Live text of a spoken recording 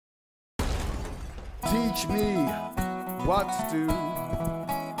Teach me what to do.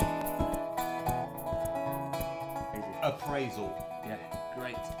 Appraisal. Yeah,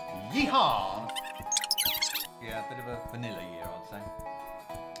 great. Yeehaw! Yeah, a bit of a vanilla year, I'd say.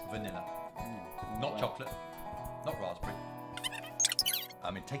 Vanilla. Not chocolate, not raspberry. I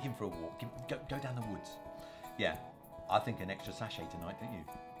mean, take him for a walk. Go down the woods. Yeah, I think an extra sachet tonight, don't you?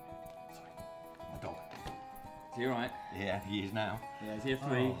 Sorry, my dog. Is he alright? Yeah, he is now. Yeah, is he a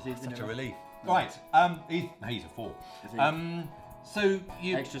 3? Oh, such a relief. No. Right, he's a 4. Is he? So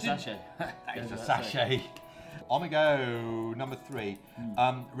you Extra sachet. Extra sachet. On we go, number 3.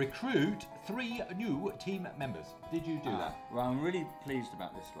 Recruit 3 new team members. Did you do that? Well, I'm really pleased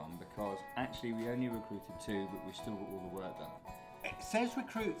about this one because actually we only recruited 2, but we still got all the work done. It says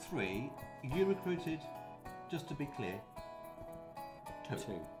recruit 3. You recruited, just to be clear, 2.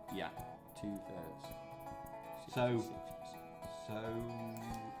 2. Yeah, 2/3. So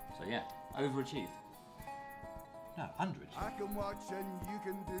yeah, overachieved. no, 100. I can watch and you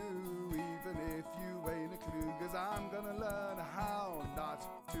can do, even if you